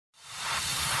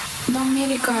Non mi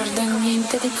ricordo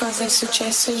niente di cosa è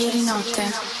successo ieri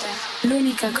notte.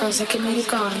 L'unica cosa che mi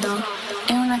ricordo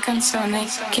è una canzone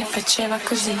che faceva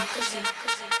così. Alla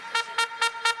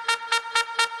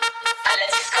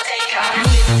discoteca,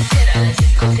 lunedì sera alla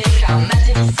discoteca,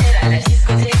 martedì sera alla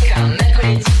discoteca,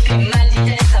 mercoledì che mal di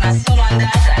testa ma sono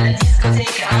andata alla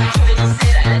discoteca, giovedì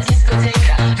sera alla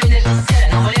discoteca, venerdì sera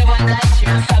non volevo andarci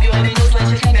ma Fabio è venuto a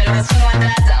cercarmi allora sono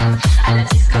andata alla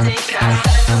discoteca,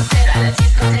 sabato sera alla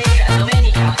discoteca,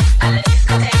 domenica alla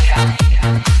discoteca,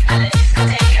 alla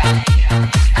discoteca,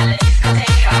 alla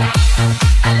discoteca,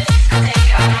 alla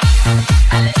discoteca,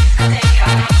 alla discoteca,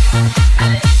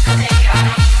 alla discoteca.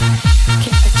 Che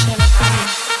faceva così.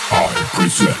 I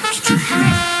present to you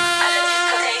Alla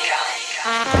discoteca.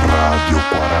 Radio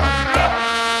 40.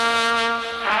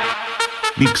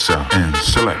 Mixa and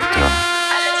Selecta.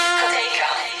 Alla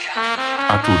discoteca.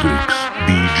 Atudryx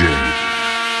DJ.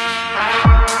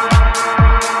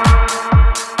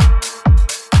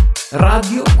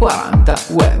 Radio 40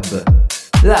 Web,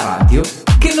 la radio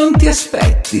che non ti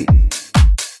aspetti.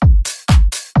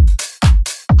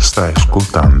 Stai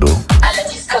ascoltando Alla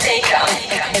discoteca.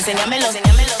 Enséñamelo.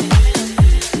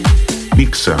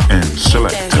 Mixa and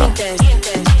Selecta.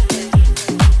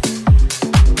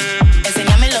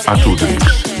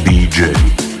 Atudryx DJ.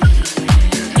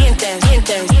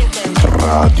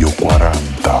 Radio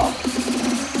 40.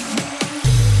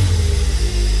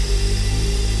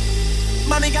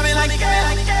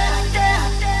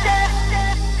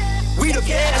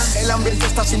 El ambiente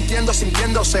está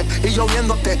sintiéndose y yo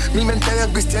viéndote, mi mente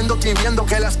desvistiéndote y viendo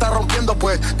que la está rompiendo,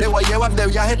 pues te voy a llevar de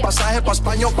viaje, pasaje pa'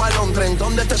 España o pa' Londres. ¿En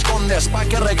dónde te escondes? Pa'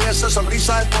 que regrese,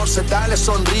 sonrisa de porce, dale,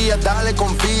 sonríe, dale,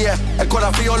 confíe. El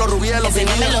corazón frío, los rubíes, los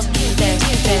Enséñame vinil. los dientes.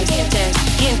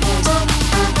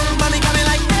 Mami, got me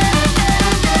like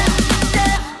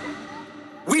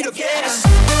we the gas.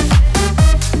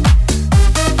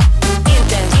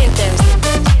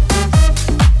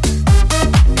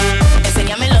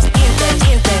 Enséñame los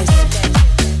dientes.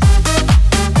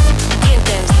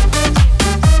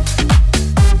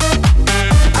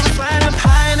 I'm flying up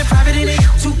high in a private in it.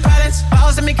 2 pilots,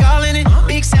 balls and me calling it.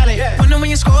 Big salad. Wonder when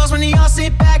your scores when they all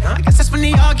sit back. I guess that's when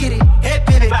they all get it. Hey,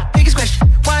 baby. Biggest question,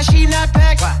 why she not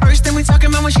back? First thing we talking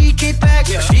about when she get back.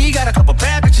 She got a couple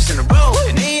bad bitches in a row,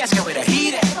 and they asking where the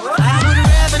heat at. I would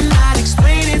rather not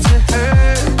explain it to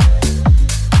her.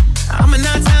 I'm a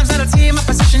 9 times out of 10, my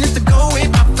position is to go with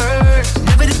my first.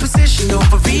 Never the position,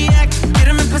 overreact. Get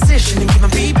them in position and give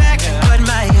them feedback. But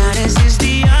my honest is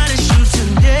the honest truth to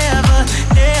never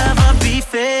be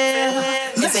fair.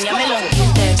 Enséñame los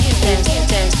dientes.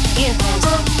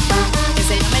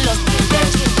 Enséñame los dientes.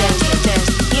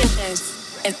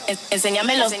 Enséñame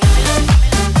los dientes.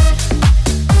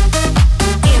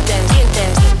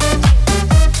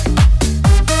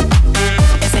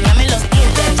 Enséñame los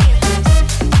dientes.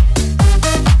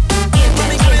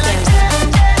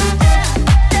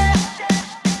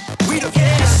 We the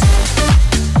gas.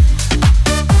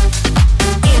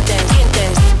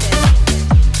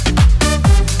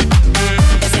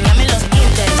 Enséñame los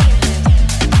dientes.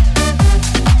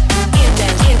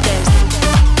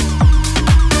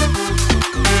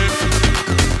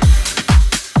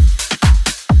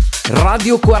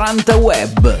 Radio 40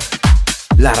 Web,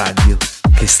 la radio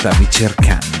che stavi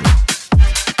cercando.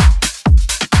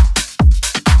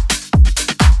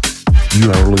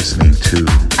 You are listening to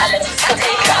Alla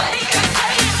discoteca.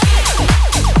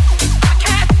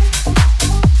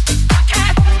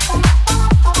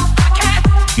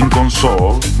 in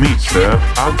console Mr.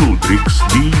 Atudryx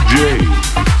DJ.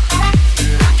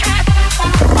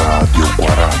 Radio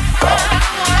 40.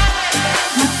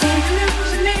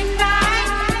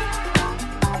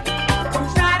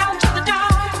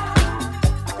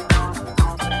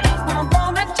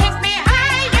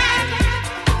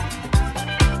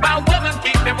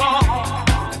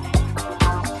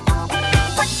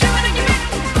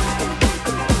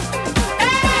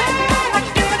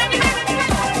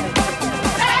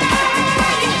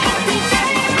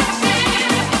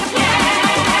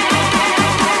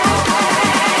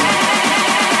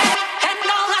 And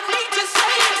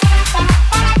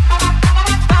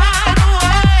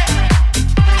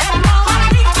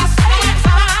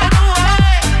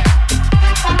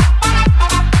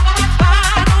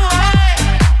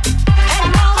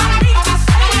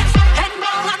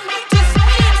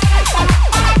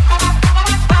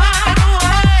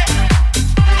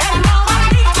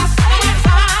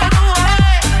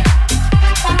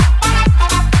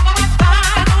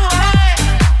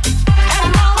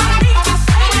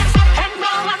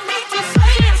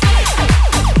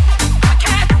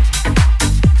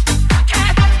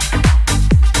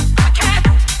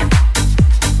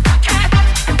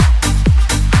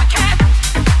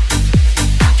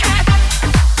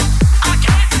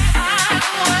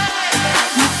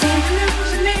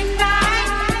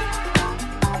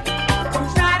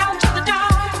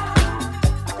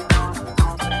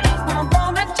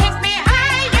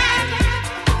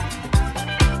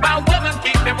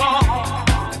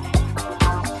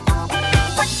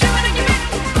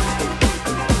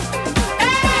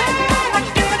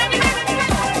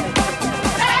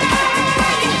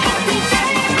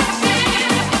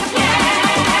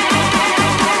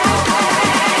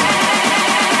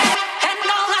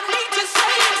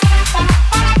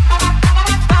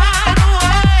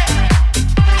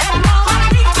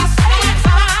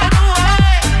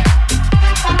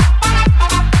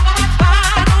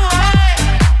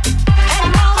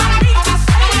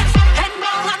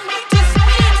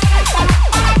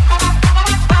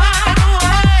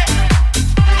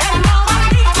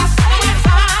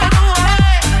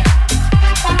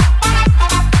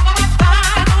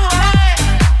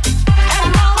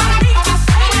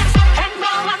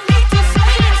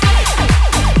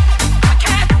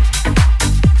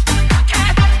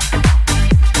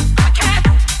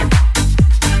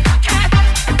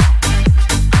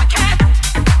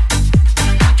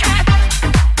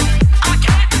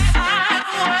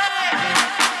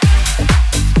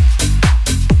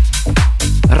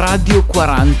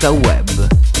 40 Web.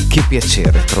 Che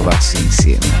piacere trovarsi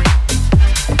insieme.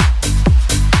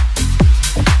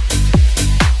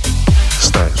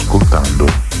 Stai ascoltando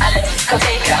Alla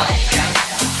discoteca.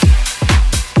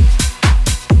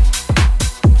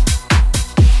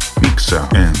 Mixa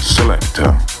and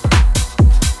Selecta.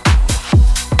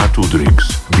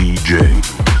 Atudryx DJ.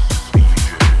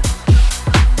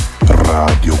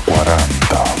 Radio 40.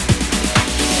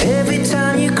 Every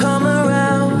time you come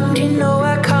around, you know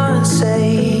I can't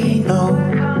say no.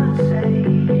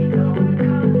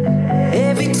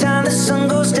 Every time the sun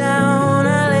goes down,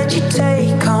 I let you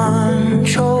take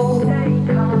control.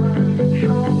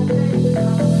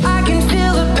 I can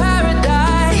feel the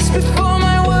paradise before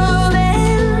my world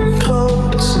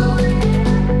implodes.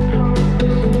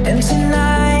 And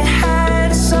tonight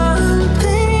had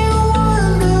something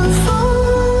wonderful.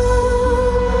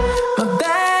 My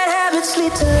bad habits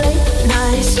lead to late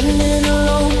nights, sitting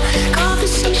alone.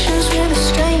 Conversations with a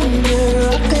stranger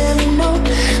I barely know.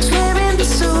 Swearing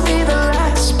this will be the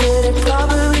last, but it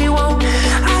probably won't.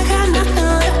 I got nothing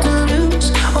left to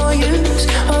lose or use,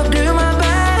 or do my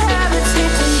bad habits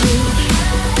lead to you?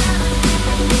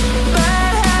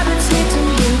 Bad habits lead to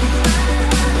you.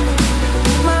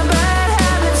 My bad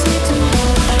habits lead to you.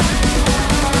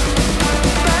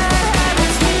 Bad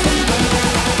habits lead to you.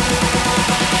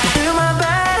 Do my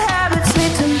bad habits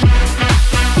lead to you? Do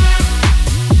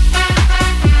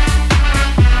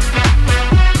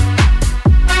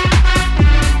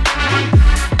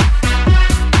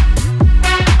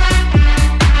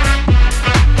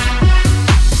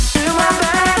my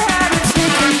bad habits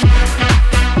lead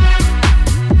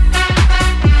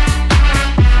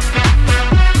to you?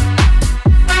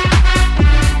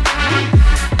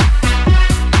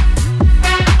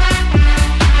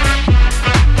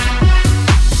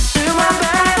 Do my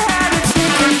bad habits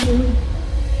lead to you?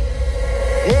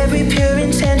 Every pure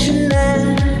intention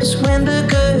ends when the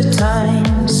good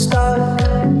times start.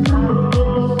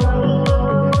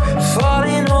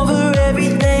 Falling over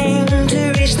everything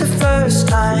to reach the first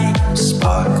time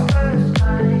spark.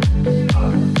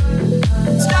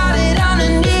 Started on the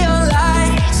neon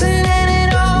lights and then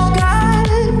it all got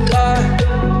dark.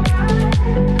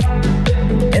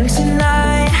 And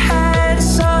tonight had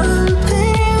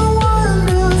something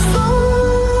wonderful.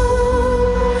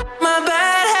 My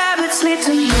bad habits lead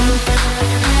to you.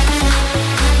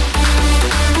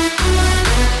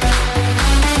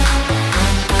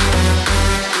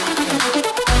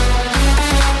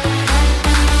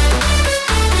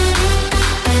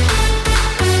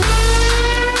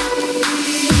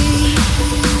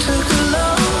 Took a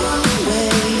long way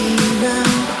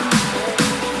round.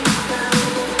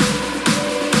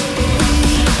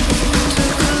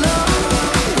 Took a long way round.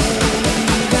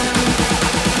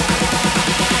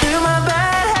 Do my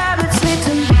bad habits lead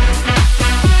to you?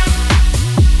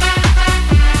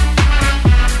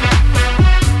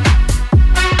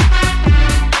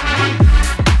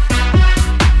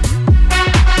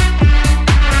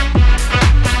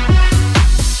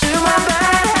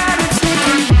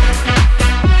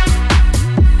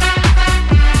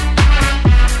 Do my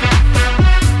bad habits lead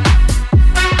to you?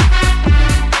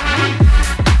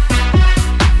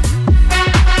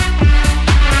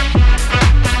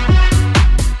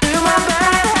 Do my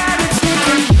bad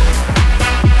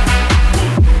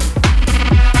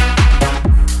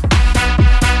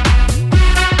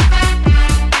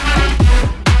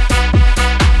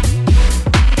habits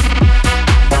lead to you?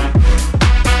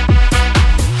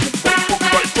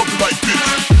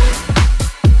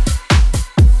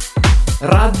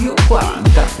 Radio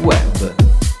 40 Web.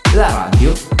 La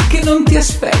radio che non ti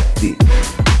aspetti.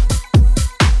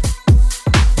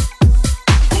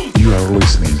 You are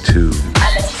listening to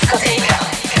Alla discoteca.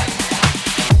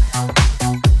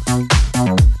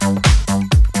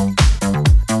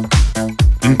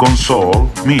 in console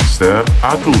Mr.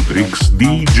 Atudryx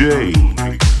DJ.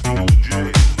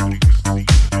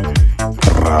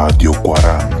 Radio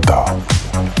 40.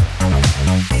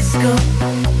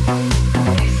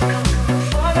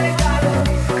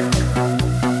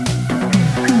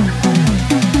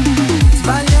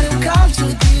 Sbagliare un calcio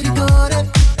di rigore,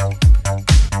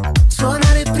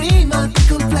 suonare prima di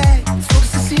col play.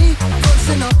 Forse sì,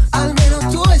 forse no, almeno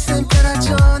tu hai sempre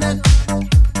ragione.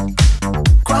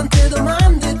 Quante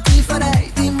domande ti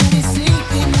farei, dimmi di sì,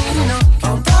 dimmi di no.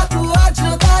 Ho un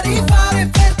tatuaggio da rifare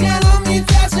perché non mi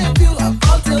piace più. A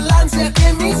volte ho l'ansia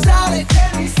che mi sale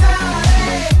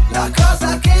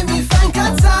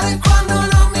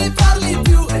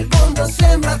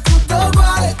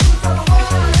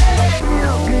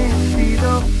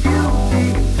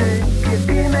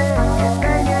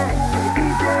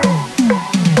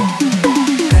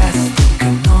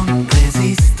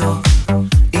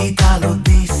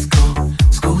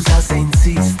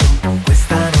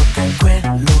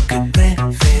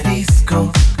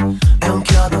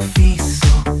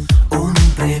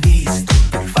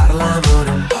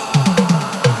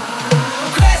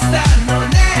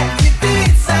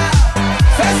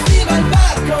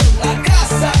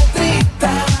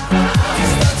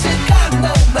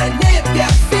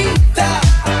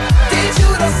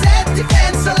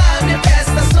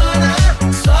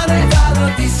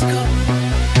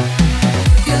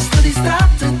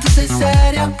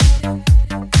seria.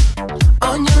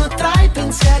 Ognuno tra i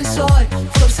pensieri suoi,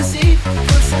 forse sì,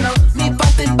 forse no. Mi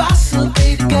batte il basso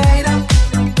dei Righeira,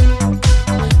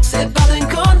 se vado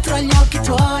incontro agli occhi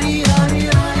tuoi.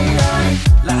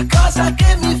 La cosa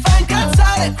che mi fa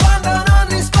incazzare è quando non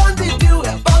rispondi più, e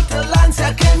a volte ho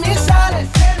l'ansia che mi sale.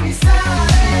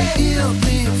 Io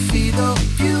mi fido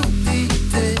più di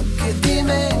te che di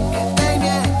me, che dei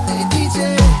miei, dei DJ.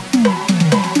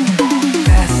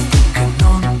 Testo che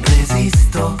non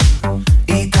resisto,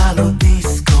 Italo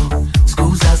disco,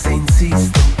 scusa se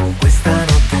insisto, questa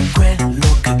notte è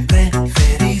quello che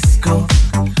preferisco,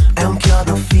 è un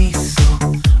chiodo fisso,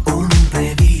 un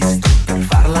imprevisto per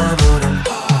far l'amore.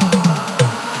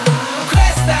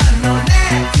 Questa non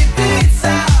è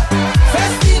Ibiza,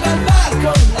 festival bar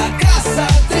con la cassa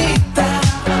dritta,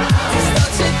 ti sto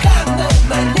cercando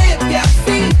ma è nebbia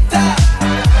fitta,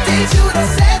 ti giuro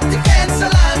se ti penso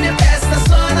la mia testa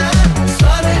suona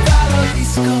Italo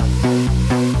disco.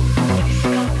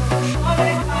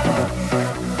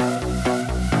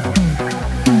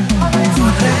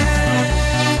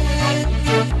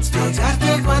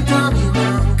 Spiegarti quanto mi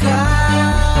manca,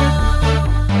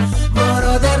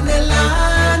 moroder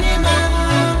nell'anima.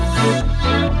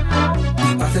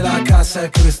 Mi parte la cassa e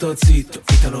pure sto zitto,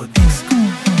 Italo disco.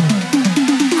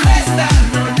 Questa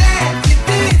non è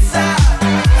Ibiza,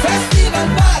 festival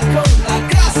bar con la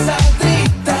cassa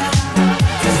dritta,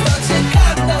 ti sto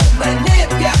cercando ma è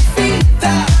nebbia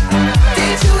fitta, ti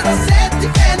giuro se ti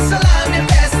penso la mia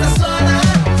testa suona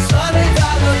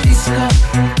Italo disco.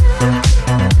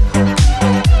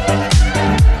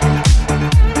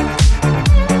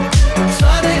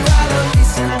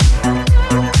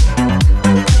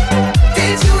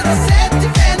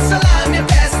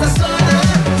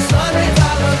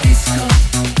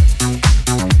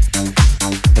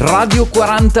 Radio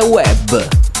 40 Web,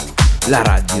 la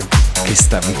radio che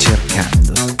stavi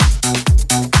cercando.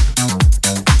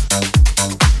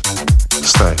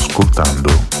 Stai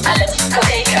ascoltando Alla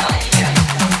discoteca.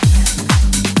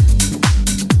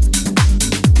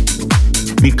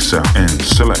 Mixa and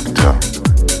Selecta.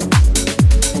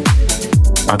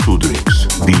 Atudryx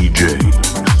DJ.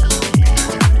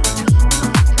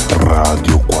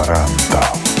 Radio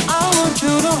 40. I want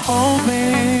you to hold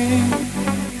me,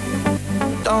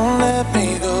 don't let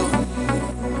me go.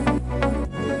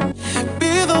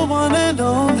 Be the one and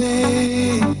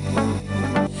only,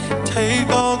 take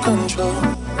all control.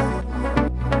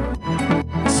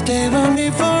 Stay with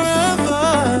me forever,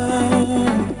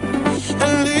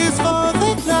 at least for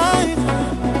the night.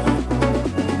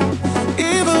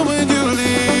 Even when you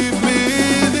leave me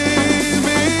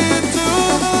to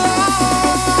the light.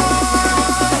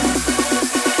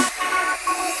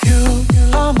 You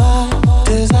are my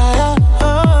desire,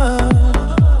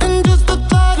 and just the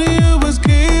thought of you is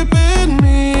keeping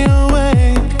me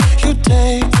awake. You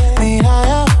take me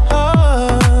higher,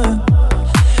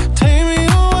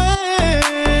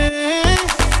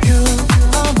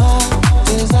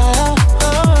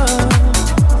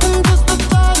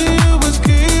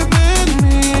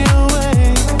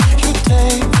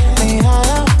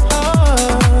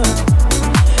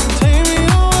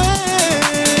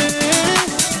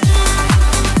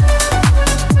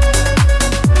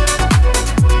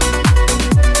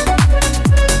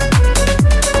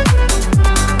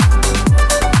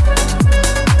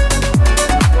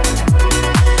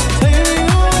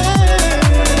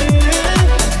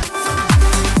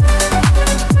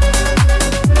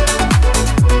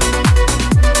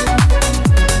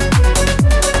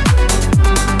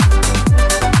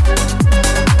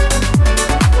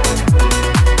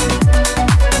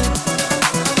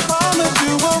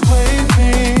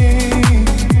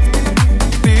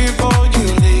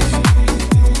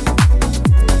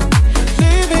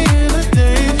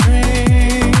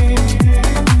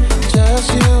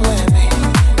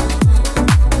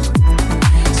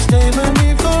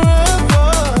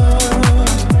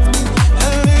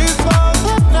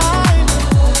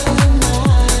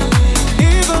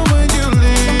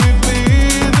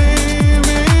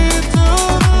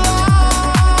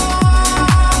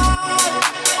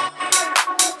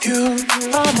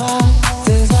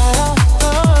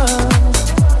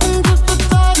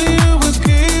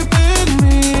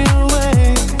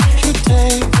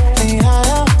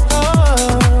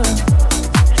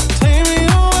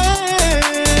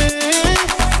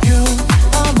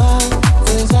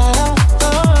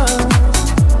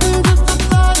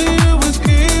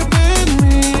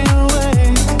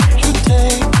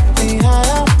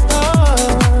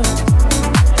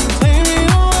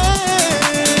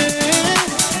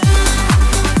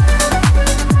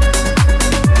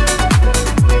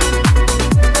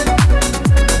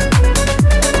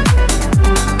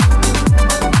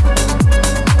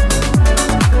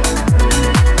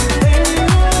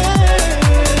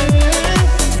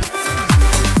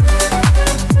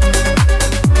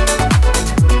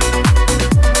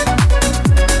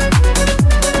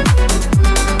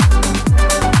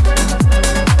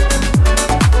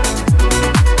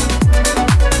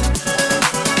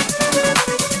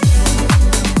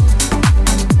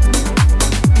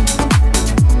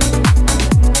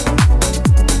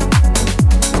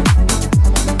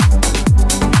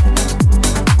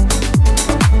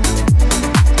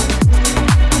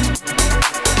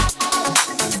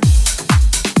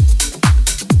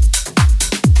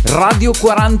 Radio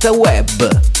 40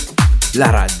 Web,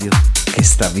 la radio che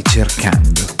stavi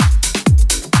cercando.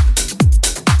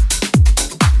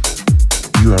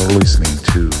 You are listening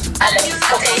to Alla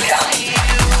Discoteca.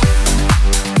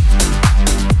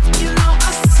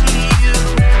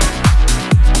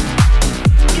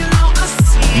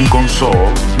 in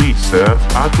console Mr.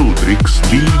 Atudryx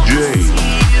DJ.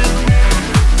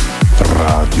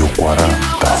 Radio 40.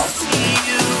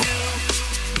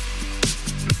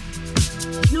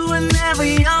 You were never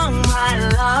young, my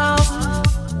love.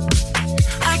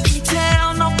 I can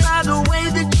tell not by the way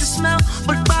that you smell,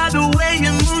 but by the way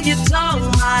you move your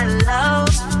tongue, my love.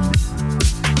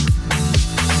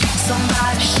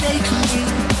 Somebody shake me.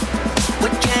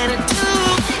 What can I do?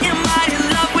 Am I in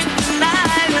love with the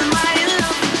night? Am I in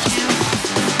love with you?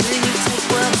 Will you take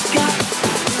what I got?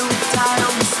 Will we die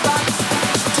on the spot?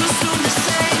 Too soon to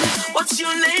say. What's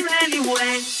your name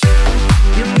anyway?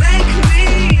 You make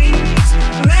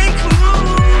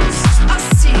moves. I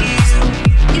see you.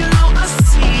 You know I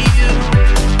see you.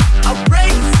 I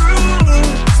break through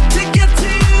to get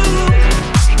to you.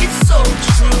 It's so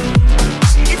true.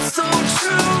 It's so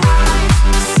true.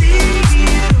 I see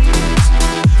you.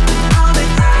 Now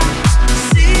that I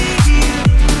see you.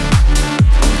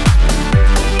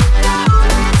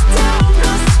 Don't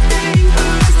us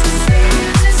dangerous to say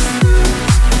this through.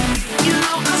 You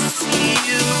know I see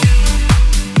you.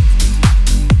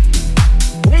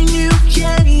 When you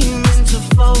came into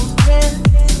focus,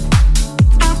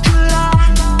 how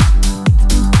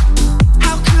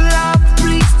could I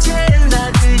pretend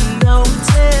I didn't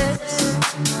notice?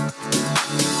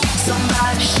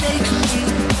 Somebody shake me.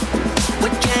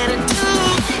 What can I do?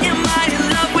 Am I in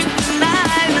love with the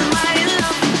night? Am I in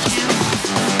love with you?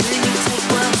 Will you take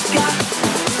what I got?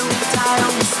 Will we die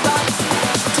on the spot?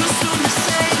 Too soon to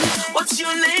say. What's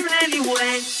your name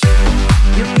anyway?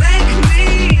 You make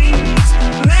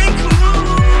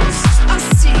moves. I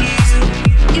see you.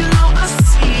 You know I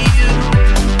see you.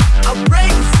 I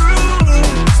break through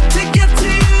to get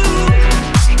to you.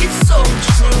 It's so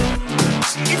true.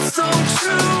 It's so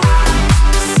true.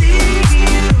 I see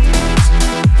you.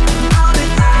 Now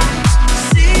that I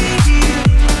see you.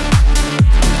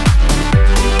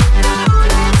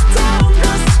 Don't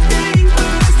us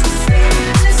dangerous to say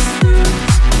this through.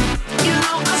 You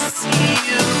know I see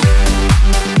you.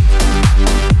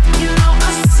 You know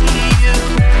I see you.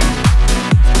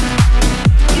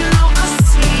 You know I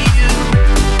see you.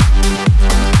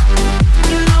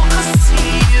 You know I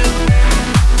see you.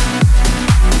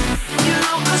 You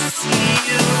know I see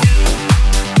you.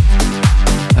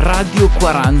 Radio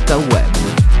 40 Web,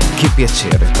 che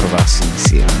piacere trovarsi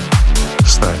insieme.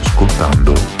 Stai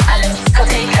ascoltando Alla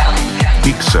Discoteca.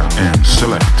 Mixa and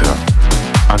Selecta.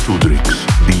 Atudryx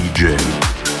DJ.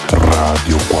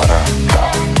 Radio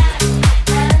 40.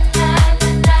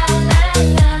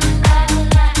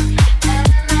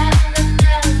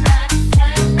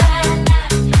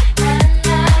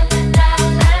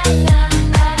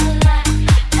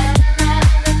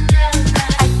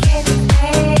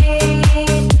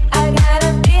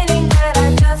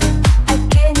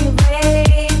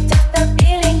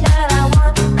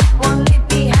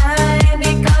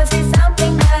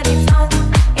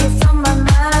 It's on my mind,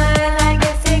 I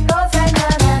guess it goes like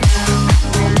that.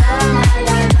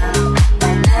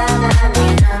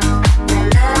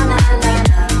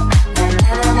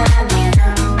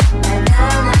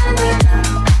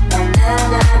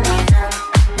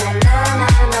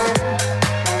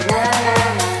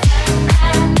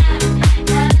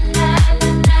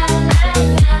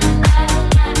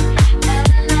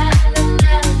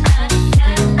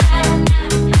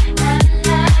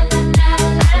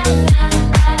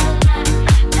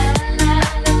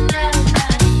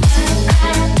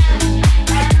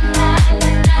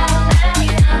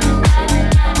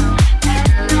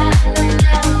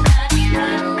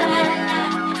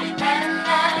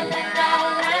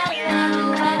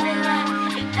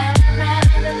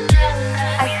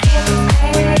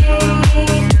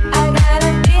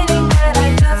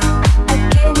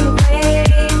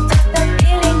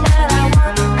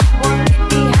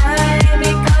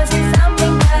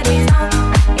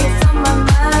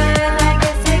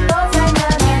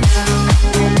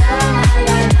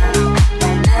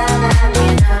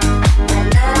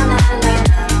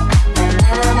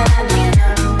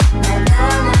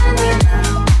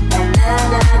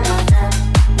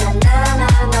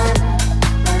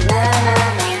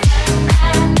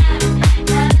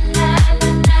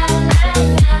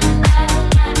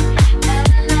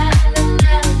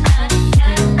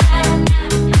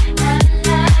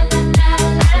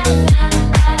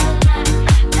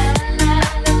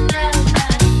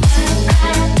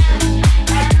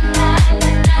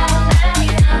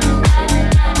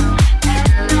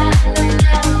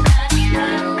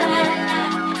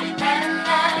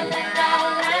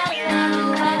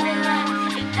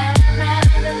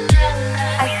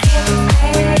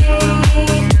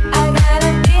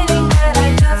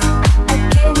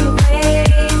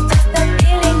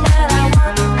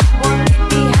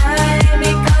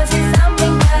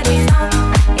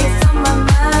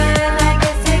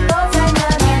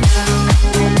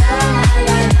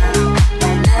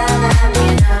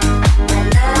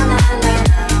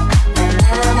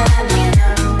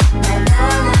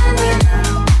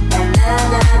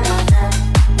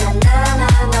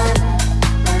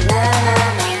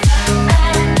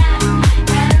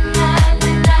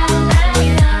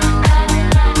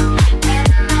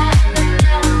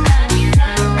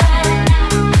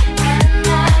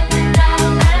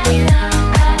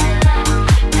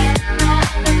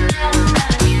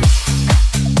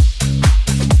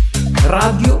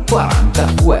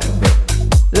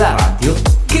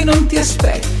 che non ti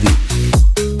aspetti.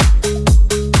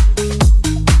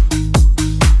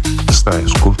 Stai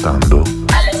ascoltando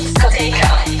Alla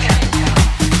discoteca.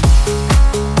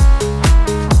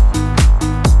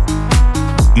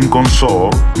 in console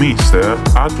Mr.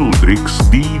 Atudryx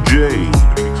DJ.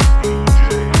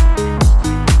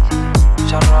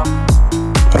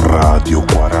 Radio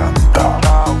 40.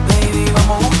 Baby,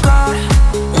 vamos a buscar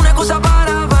una excusa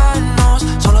para vernos.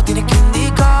 Solo tienes que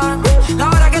indicarme la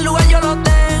hora que el lugar yo lo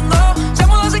tengo. Se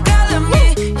mudó cerca de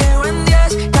mí, llego en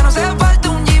 10. Ya no hace falta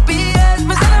un GPS,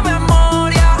 me sale de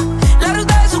memoria la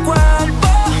ruta de su cuerpo.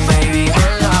 Baby,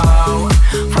 hello,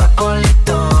 fue por la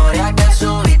historia que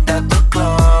subiste a tus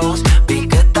clothes. Vi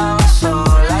que estaba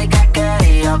sola y que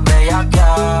querías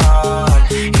bellaquear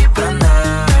y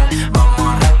prender. Vamos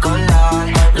a recordar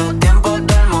los tiempos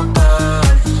del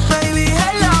motel. Baby,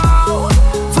 hello,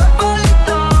 fue por la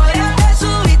historia que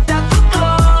subiste a tus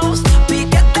clothes. Vi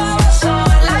que estaba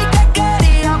sola y que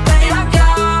querías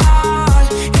bellaquear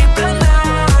y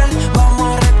prender. Vamos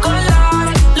a recordar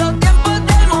los tiempos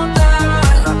del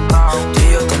motel. Tú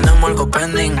y yo tenemos algo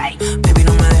pending. Baby,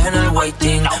 no me dejes en el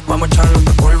waiting. Vamos a echarlo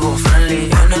de polvo friendly.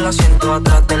 En el asiento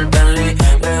atrás del Bentley.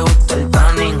 Le gusta el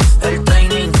tanning, el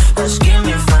training, el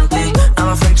skinny fancy.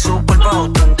 Nada fake, super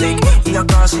authentic. Y ya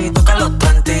casi toca los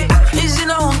 30. Y si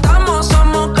nos juntamos,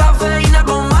 somos cafeína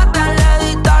con mate.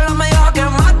 Le edita lo medio que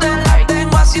mate. La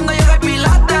tengo haciendo yoga y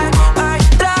pilates. Ay,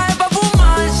 traje pa'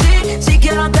 fumar, sí. Si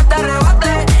quiero antes te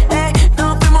arrebate.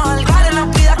 Nos fuimos al gare,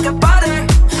 no pidas que pare.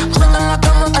 Suena en la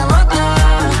cama, te mate.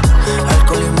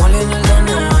 Alcohol y mole en el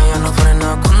DNA. Ya no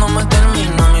frena cuando me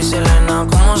termina. Mi Selena,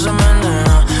 cómo se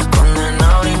menea.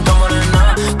 Condena, brinca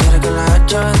morena. Quiere que la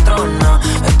echa de trona.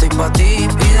 Estoy pa' ti,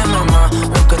 pide mamá.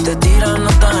 Lo que te tiran no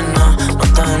está en nada, no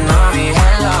está en nada. Mi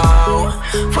hello,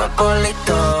 fue por la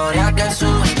historia que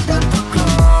subiste a tu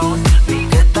clone. Vi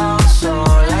que estaba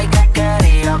sola y que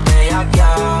quería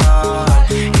bellaquear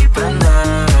y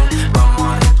prender. Vamos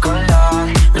a recordar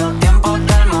los tiempos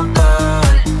del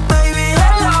motel. Baby,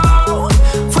 hello,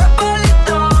 fue por la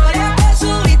historia que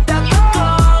subiste a tu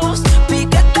close. Vi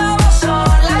que estaba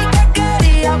sola y que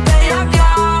quería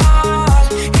bellaquear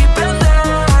y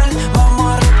prender. Vamos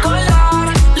a recordar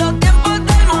los tiempos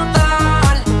del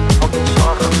motel.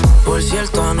 Por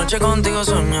cierto, anoche contigo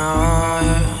soñaba,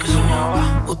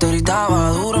 yeah. Usted gritaba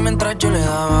duro mientras yo le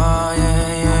daba,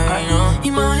 yeah.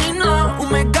 Imagino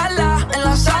un megala en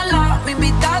la sala, mi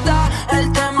invitada.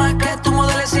 El tema es que tú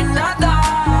modeles sin nada,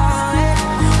 yeah.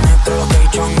 Nuestro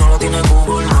location no lo tiene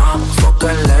Google Maps. Fuck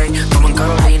LA, como en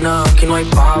Carolina, aquí no hay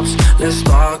pubs. Let's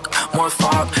talk, more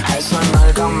fuck. Esa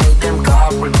nalga make them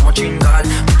clap. Volvamos a chingar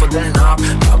después del nap.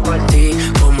 Va por ti,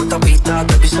 como esta pista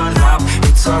te pisa el rap.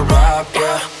 It's a rap,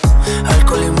 yeah.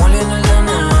 Alcohol y mole en el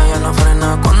DNA. Ya no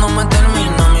frena cuando me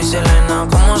termina. Mi Selena,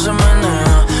 cómo se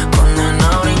menea.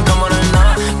 Condena, brinca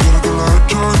morena. Quiero que la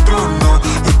echa de trona.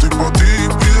 Estoy pa' ti,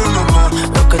 pide nomás.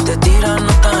 Lo que te tiran no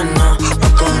está en nada, no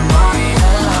está en nada. Mi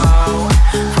hello,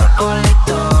 fue por la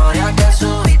historia que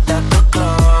subiste a tus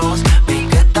clothes. Vi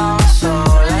que estaba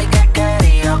sola y que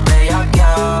quería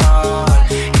bellaquear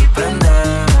y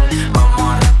prender. Vamos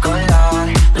a recordar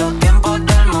los tiempos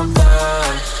del motel.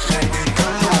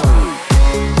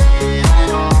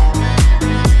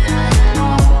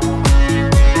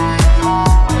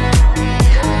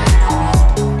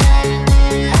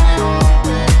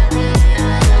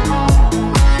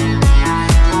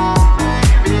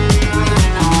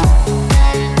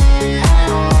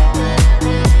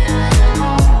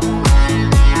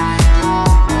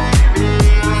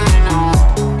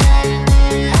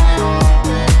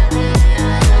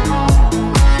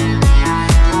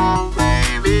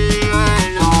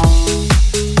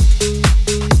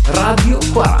 Radio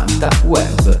 40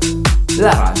 Web,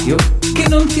 la radio che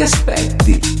non ti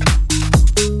aspetti.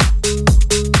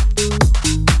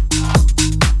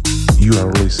 You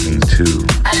are listening to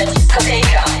Alla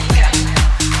discoteca.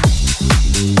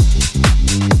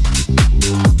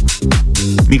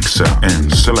 Mixa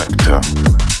and Selecta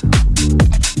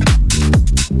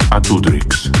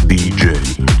Atudryx DJ.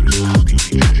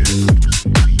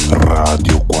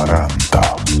 Radio 40.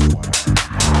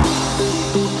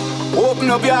 Open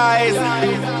up your eyes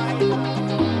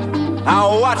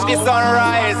and watch the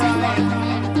sunrise.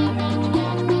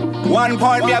 One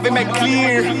point we have to make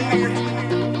clear.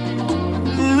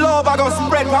 Love I go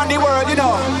spread around the world, you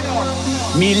know.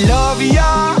 Me love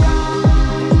ya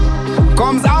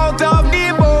comes out of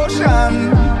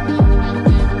devotion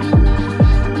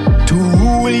to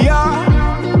rule ya,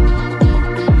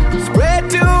 spread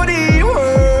to the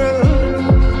world.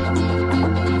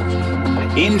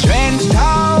 In Trench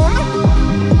Town,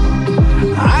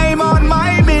 I'm on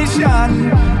my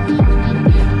mission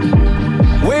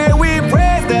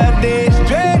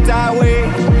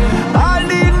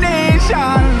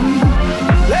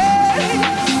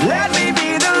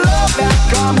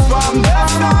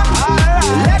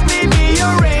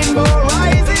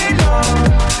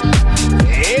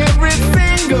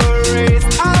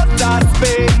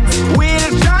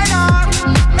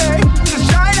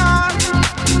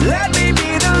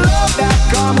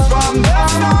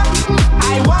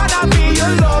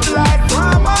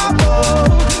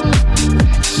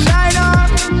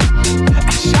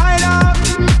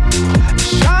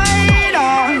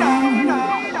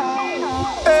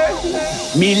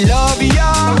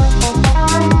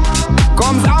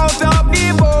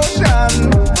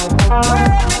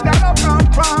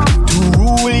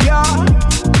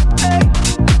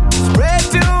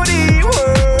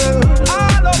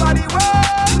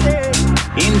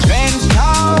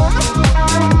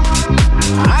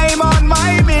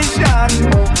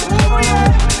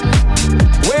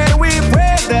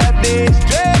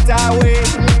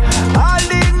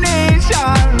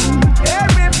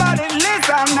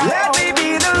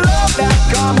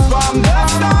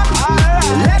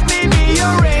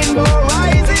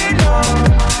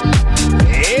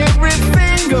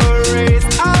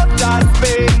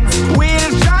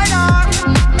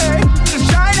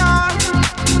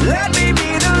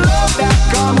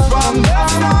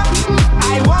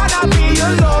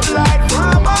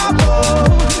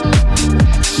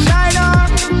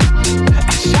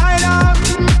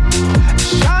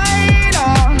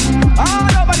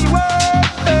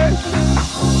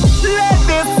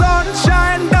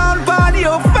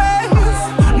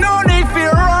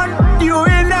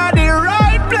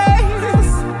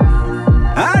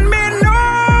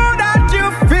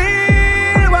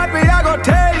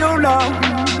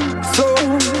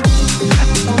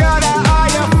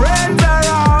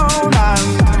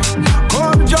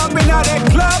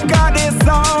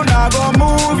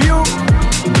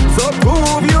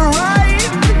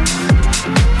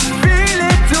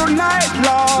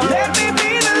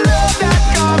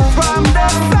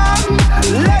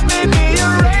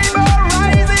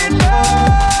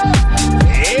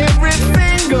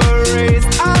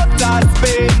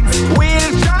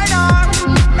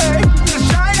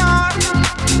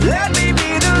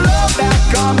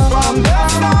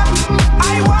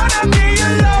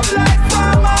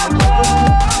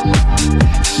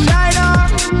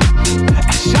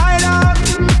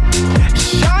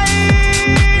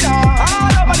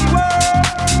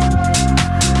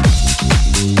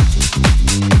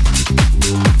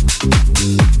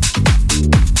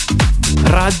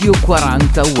Radio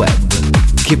 40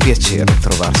 Web. Che piacere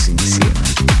trovarsi insieme.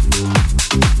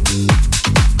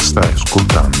 Stai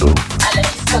ascoltando Alla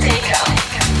discoteca.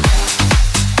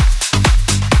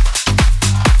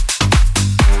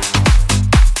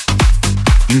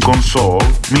 in console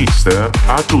Mr.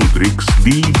 Atudryx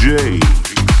DJ.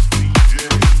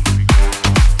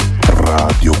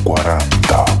 Radio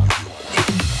 40. Ho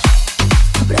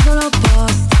preso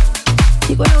l'opposto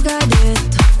di quello che hai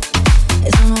detto e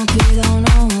sono qui da un'ora.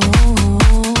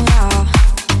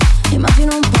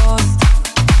 Immagino un posto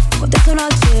con te solo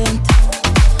al centro,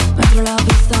 mentre la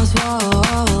pista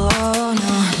suona.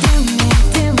 Dimmi,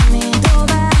 dimmi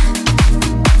dov'è.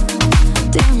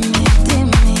 Dimmi,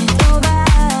 dimmi dov'è.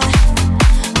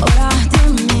 Ora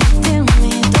dimmi,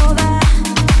 dimmi dov'è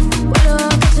quello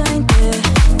che c'è in te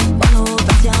quando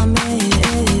pensi a me.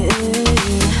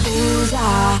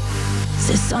 Scusa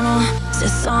se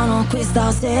sono qui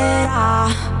stasera,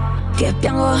 che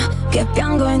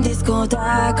piango in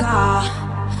discoteca.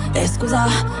 E scusa,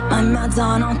 ma è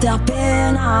mezzanotte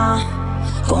appena,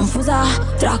 confusa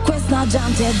tra questa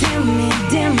gente. Dimmi,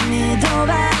 dimmi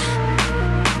dov'è.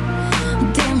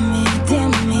 Dimmi,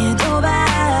 dimmi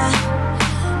dov'è.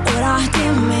 Ora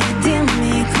dimmi,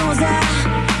 dimmi cos'è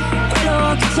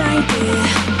quello che c'è in te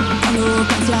quando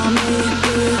pensi a me.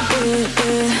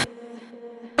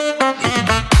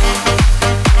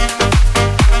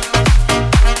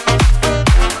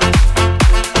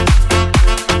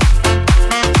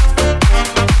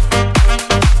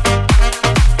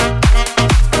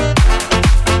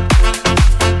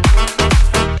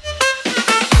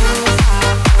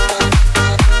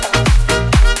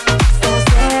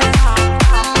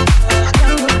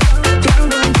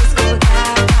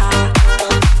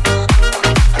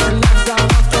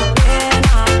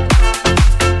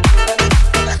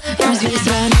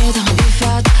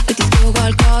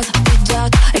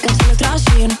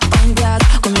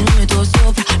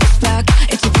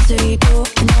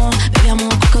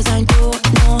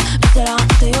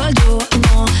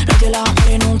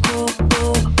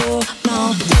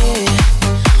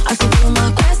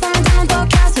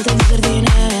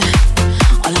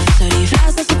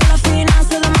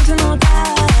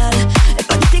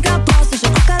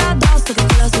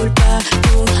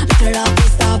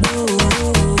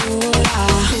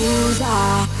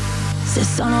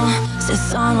 Se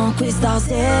sono qui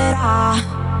stasera,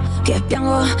 che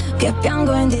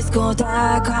piango in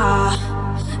discoteca.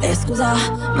 E scusa,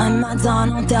 ma è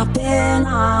mezzanotte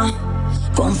appena,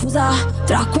 confusa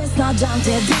tra questa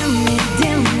gente. Dimmi,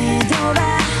 dimmi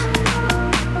dov'è.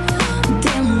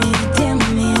 Dimmi,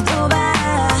 dimmi dov'è.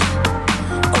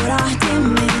 Ora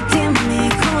dimmi, dimmi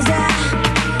cos'è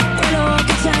quello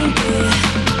che c'è in te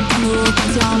quando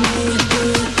pensi a me.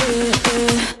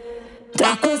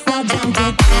 Tra questa gente.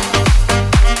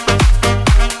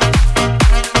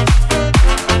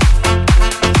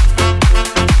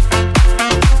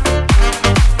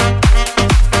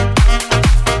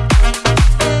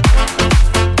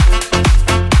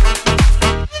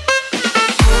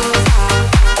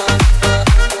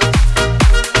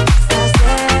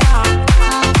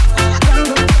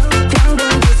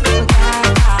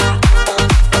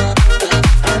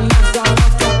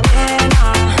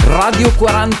 Radio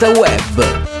 40 Web,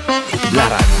 la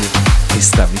radio che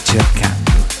stavi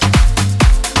cercando.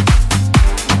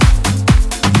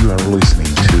 You are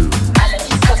listening to Alla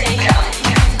discoteca.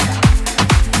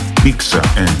 Mixa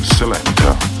and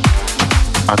Selecta.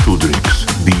 Atudryx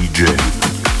DJ.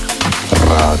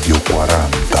 Radio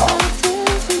 40.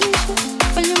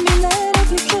 Voglio mille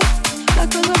repliche, la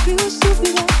cosa più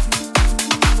stupida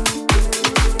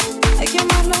è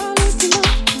chiamarla l'ultima,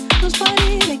 non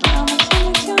sparire, chiama, è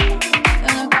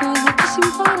una cosa che si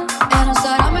impara. E non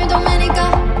sarà mai domenica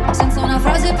senza una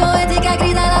frase poetica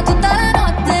gridata tutta la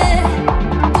notte,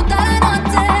 tutta la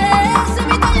notte. Se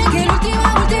mi togli anche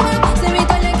l'ultima, se mi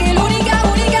togli anche l'unica,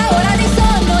 ora ti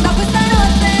sonno da questa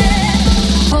notte.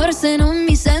 Forse non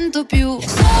mi sento più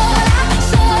sola,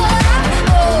 sola.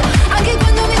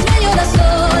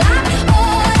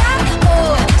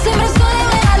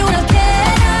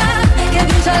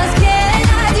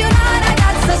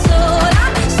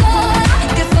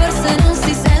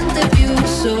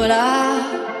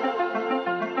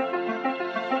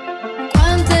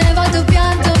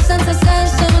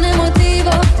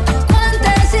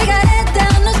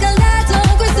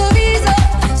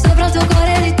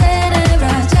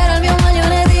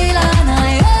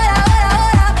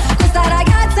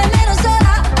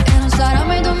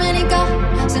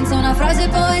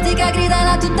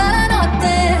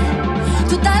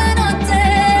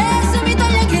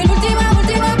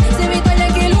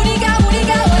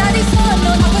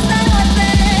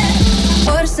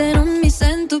 forse non mi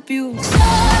sento più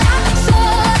sola,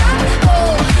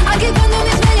 oh, anche quando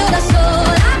mi sveglio da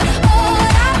sola,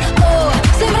 ora, oh,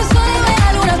 sembra il sole o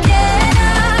la luna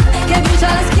piena che brucia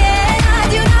la schiena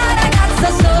di una ragazza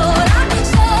sola,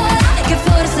 che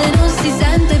forse non si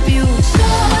sente più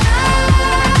sola,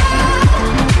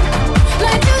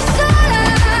 mai più sola,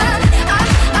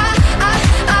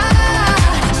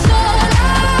 sola,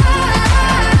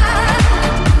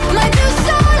 mai più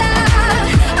sola,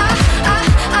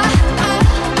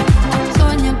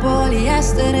 sogna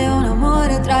poliestere, un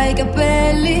amore tra i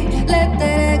capelli,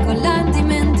 lettere con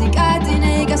dimenticati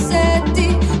nei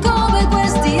cassetti, come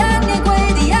questi anni e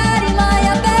quei diari mai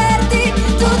aperti,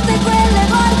 tutte quelle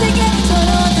volte che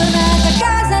sono tornata a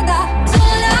casa da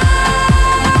sola,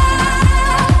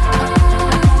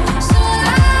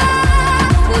 sola,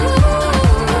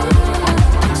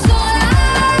 sola,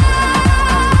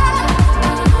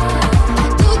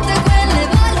 tutte quelle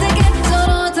volte che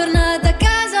sono tornata a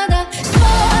casa da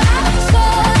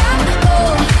sola,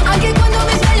 oh, anche quando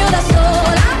mi sveglio da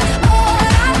sola,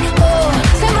 ora, oh,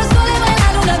 sembra il sole ma è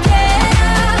la luna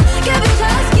piena che brucia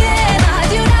la schiena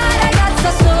di una ragazza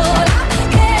sola,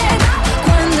 che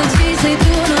quando ci sei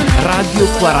tu non è Radio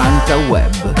 40 Web.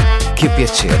 Che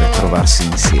piacere trovarsi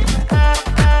insieme.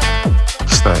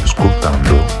 Stai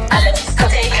ascoltando Alla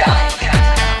discoteca.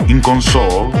 in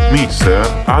console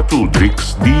Mr.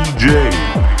 Atudryx DJ.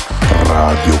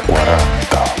 Radio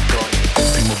 40.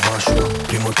 Primo bacio,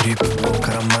 primo trip,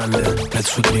 caramelle nel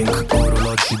suo drink,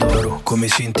 orologi d'oro, come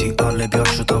Sinti, alle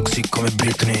piaccio toxic come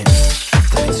Britney.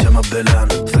 Stai insieme a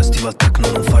Belen, festival techno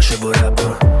non facevo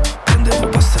rap, prendevo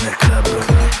pasta nel club,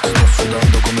 sto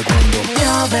sudando come quando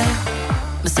piove,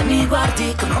 ma se mi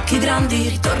guardi con occhi grandi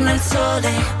ritorna il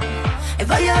sole e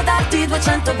voglio darti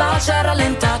 200 baci al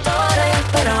rallentatore,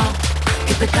 però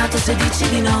che peccato se dici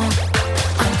di no,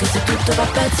 anche se tutto va a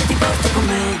pezzi ti porto con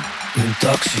me. in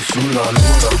taxi sulla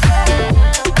luna,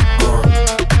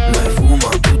 lei fuma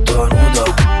tutta nuda,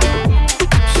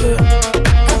 sì. E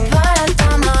poi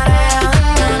l'alta marea a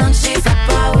me non ci fa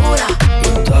paura.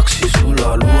 In taxi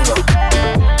sulla luna,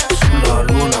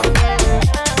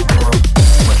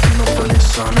 Martino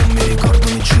Vanessa non mi ricordo,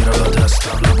 mi gira la testa,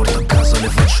 la porto a casa, le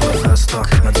faccio la festa,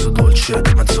 mezzo dolce,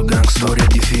 mezzo gangsta, storia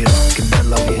di fila, che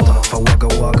bella vita, fa waka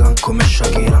waka come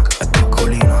Shakira, è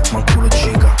piccolina, ma un culo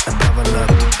giga, è brava a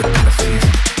letto e pure a FIFA.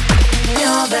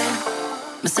 Piove,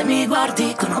 ma se mi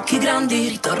guardi con occhi grandi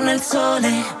ritorna il sole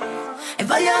e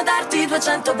voglio darti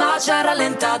 200 baci al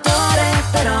rallentatore,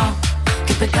 però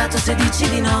che peccato se dici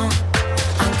di no,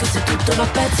 anche se tutto va a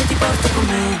pezzi ti porto con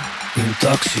me. In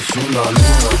taxi sulla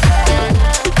luna,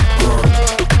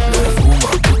 lei fuma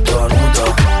tutta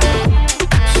nuda,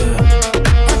 sì.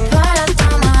 E poi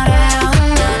l'alta marea a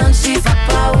me non ci fa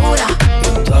paura.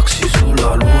 In taxi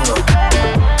sulla luna,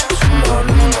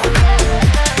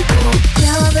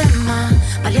 Piove ma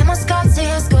balliamo scalzi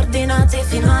e scordinati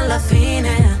fino alla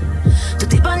fine,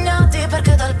 tutti bagnati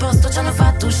perché dal posto ci hanno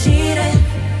fatto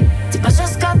uscire. Ti bacio a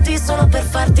scatti solo per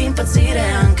farti impazzire,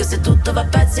 anche se tutto va a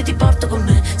pezzi ti porto con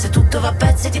me, se tutto va a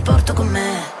pezzi ti porto con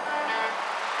me.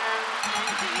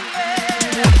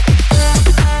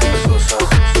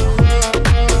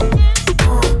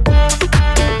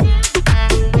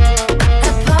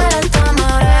 E poi l'alta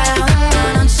marea a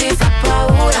me non ci fa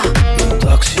paura. in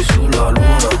taxi sulla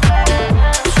luna,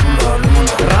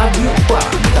 Radio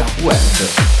 40 Web.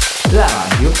 La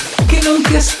radio che non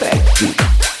ti aspetti.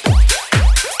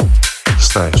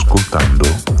 Stai ascoltando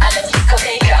Alla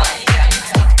discoteca.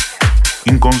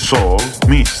 in console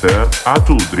Mr.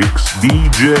 Atudryx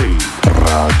DJ.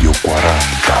 Radio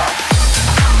 40.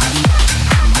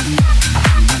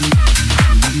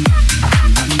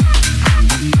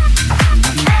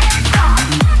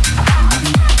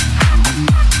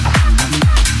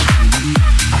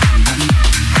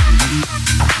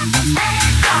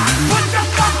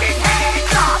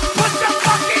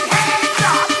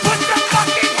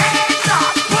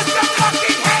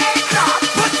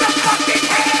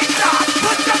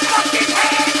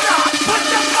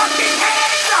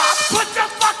 Put the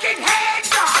fucking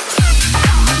hands up!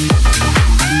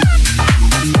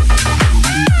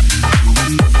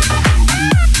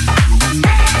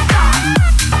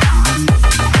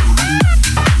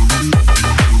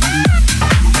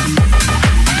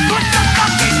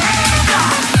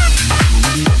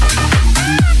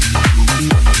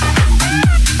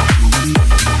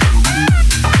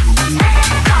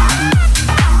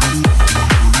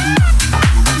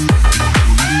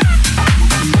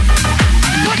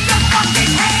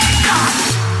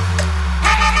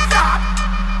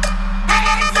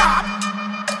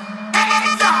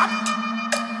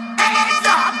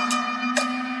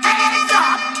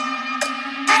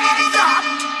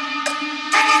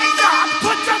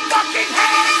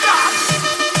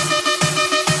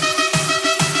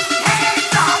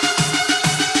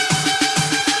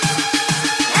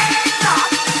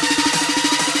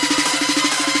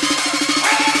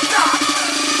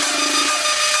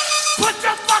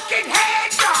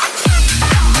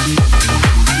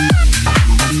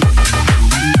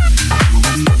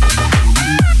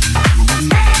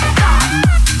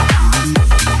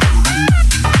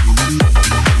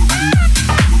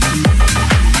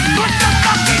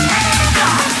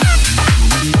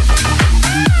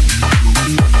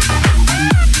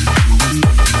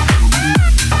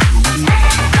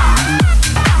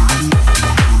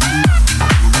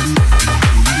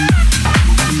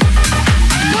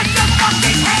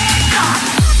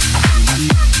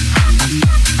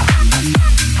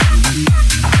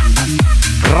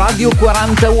 Radio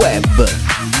 40 Web,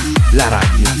 la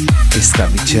radio che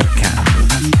stavi cercando.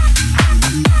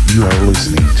 You are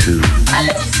listening to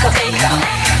Alla Discoteca.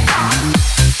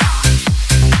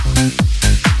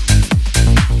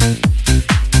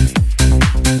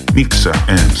 Mixa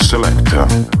and Selecta.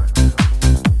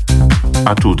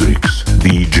 Atudryx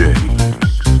DJ.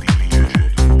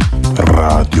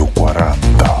 Radio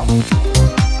 40.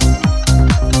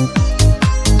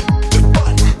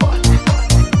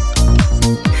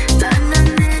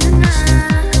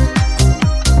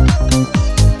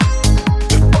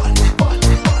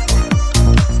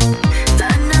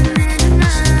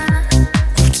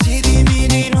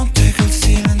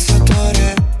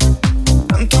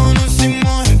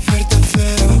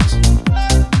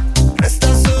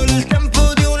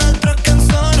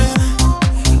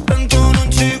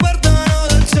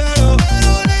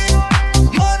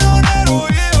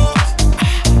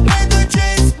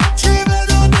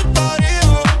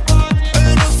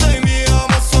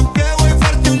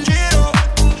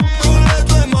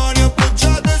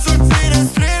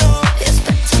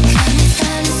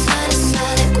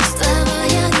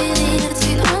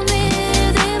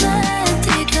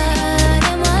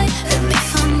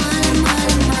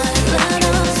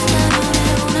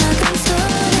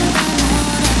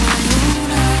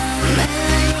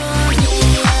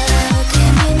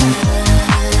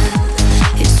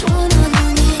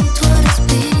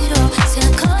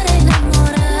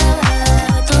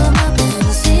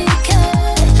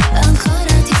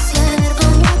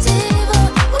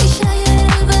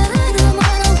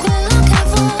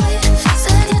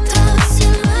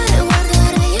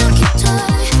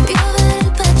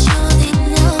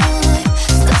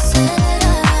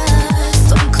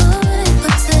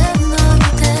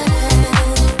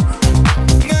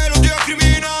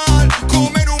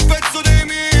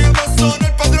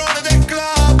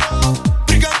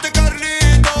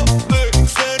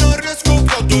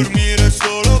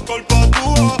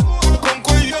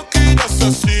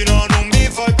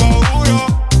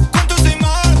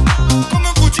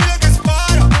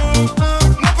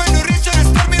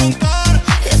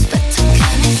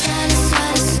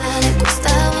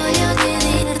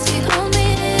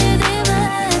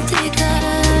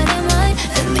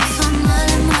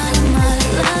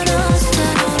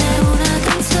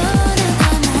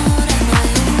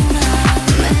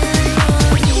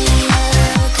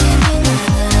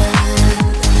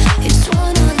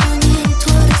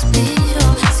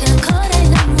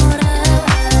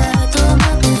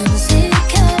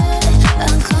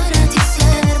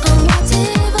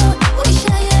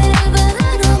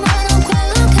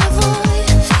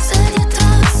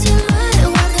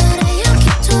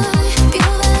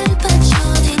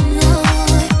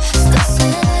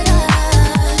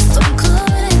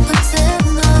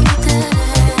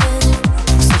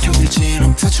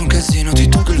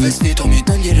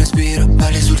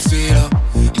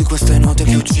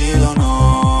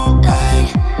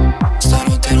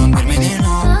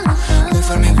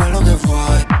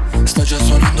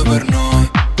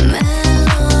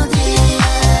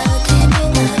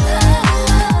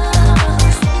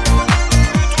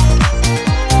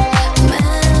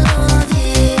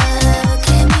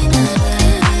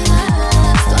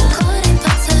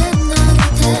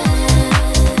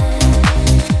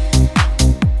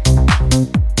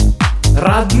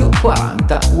 Radio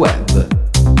 40 Web,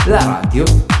 la radio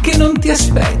che non ti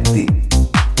aspetti.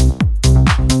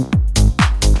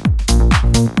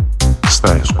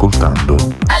 Stai ascoltando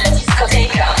Alla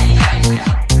Discoteca.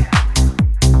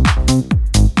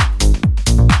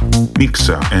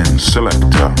 Mixa and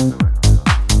Selecta.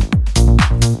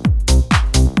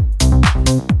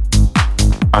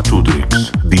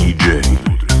 Atudryx DJ.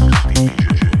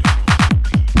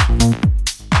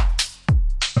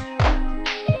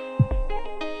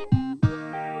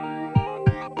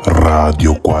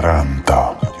 Radio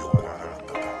 40.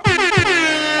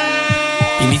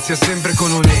 Inizia sempre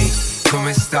con un ehi,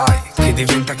 come stai? Che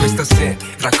diventa questa sera,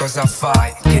 cosa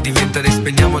fai? Che diventa dei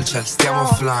spegniamo il cielo, stiamo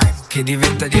offline. Che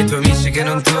diventa dei tuoi amici che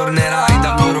non tornerai.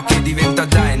 Da loro che diventa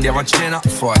dai, andiamo a cena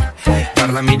fuori.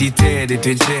 Parlami di te, dei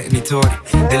tuoi genitori,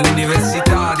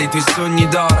 dell'università, dei tuoi sogni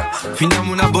d'oro.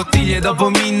 Finiamo una bottiglia e dopo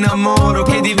mi innamoro.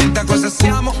 Che diventa cosa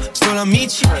siamo? Solo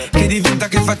amici. Che diventa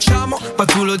che facciamo? Ma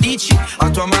tu lo dici a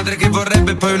tua madre che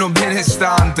vorrebbe poi uno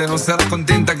benestante. Non sarà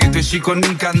contenta che tu esci con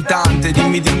un cantante.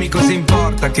 Dimmi cosa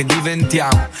importa che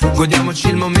diventiamo. Godiamoci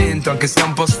il momento anche se è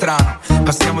un po' strano.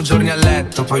 Passiamo giorni a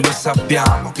letto, poi lo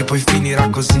sappiamo che poi finirà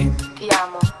così. Ti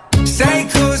amo. Sei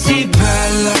così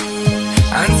bella,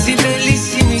 anzi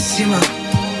bellissimissima.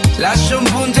 Lascio un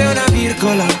punto e una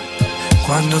virgola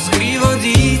quando scrivo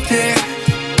di te.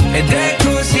 Ed è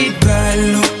così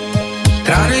bello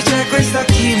Tra noi c'è questa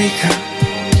chimica,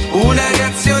 una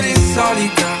reazione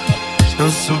insolita. Non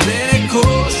so bene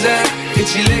cos'è che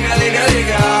ci lega, lega,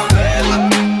 lega.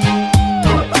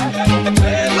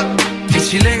 Che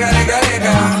ci lega, lega,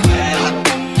 lega.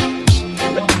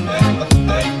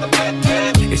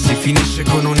 E si finisce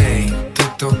con un ehi,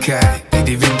 tutto ok. E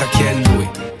diventa chi è lui,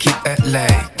 chi è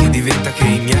lei. Che diventa che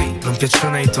i miei non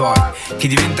piacciono ai tuoi. Che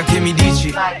diventa che mi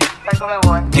dici fai come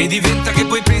vuoi. Che diventa che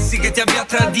poi pensi che ti abbia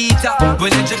tradita. Vuoi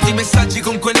leggerti i messaggi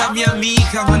con quella mia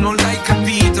amica, ma non l'hai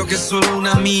capito che è solo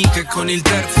un'amica. E con il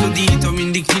terzo dito mi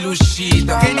indichi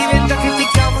l'uscita. Che diventa che ti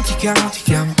chiamo, ti chiamo, ti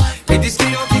chiamo. E ti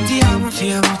scrivo che ti amo,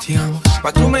 ti amo, ti amo.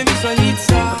 Ma tu mi hai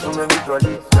visualizzato.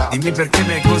 Dimmi perché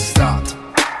mi hai costato.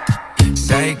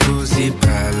 Sei così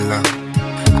bella,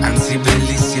 anzi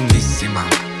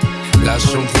bellissimissima.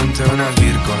 Lascio un punto e una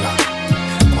virgola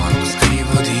quando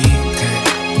scrivo di te.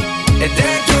 Ed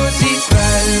è così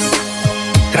bello,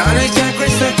 tra noi c'è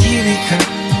questa chimica,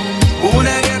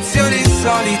 una reazione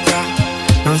insolita.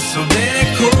 Non so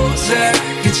bene cos'è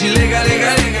che ci lega,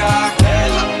 lega, lega.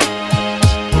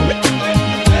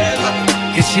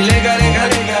 Che ci lega, lega,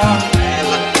 lega.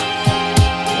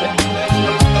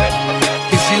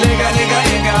 Che ci lega, lega,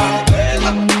 lega.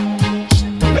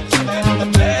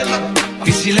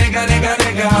 Che ci lega, lega,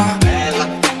 lega.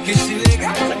 Che ci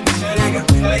lega, lega.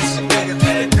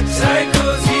 Sei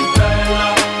così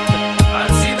bella,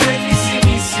 anzi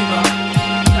bellissimissima.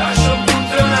 Lascio un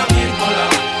punto e una virgola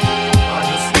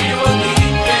quando scrivo di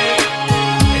te.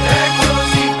 Ed è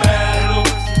così bello,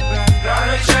 tra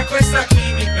noi c'è questa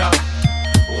chimica,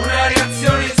 una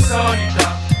reazione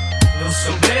insolita. Non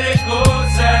so bene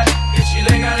cos'è che ci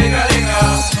lega, lega, lega.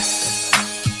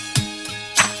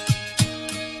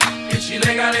 Che ci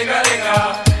lega, lega,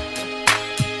 lega.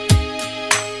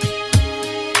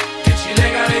 Che ci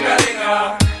lega, lega,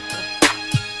 lega.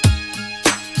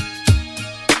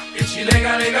 Che ci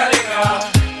lega, lega, lega.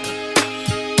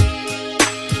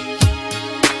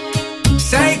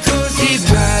 Sei così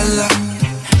bella,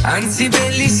 anzi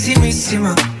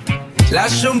bellissimissima.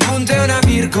 Lascio un punto e una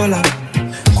virgola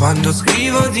quando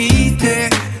scrivo di te.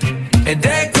 Ed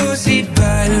è così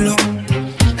bello,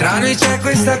 tra noi c'è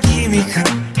questa chimica,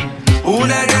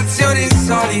 una reazione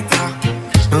insolita.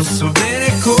 Non so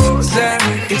bene cos'è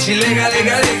che ci lega,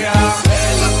 lega, lega.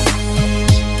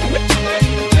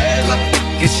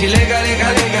 Che ci lega,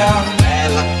 lega,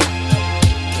 lega.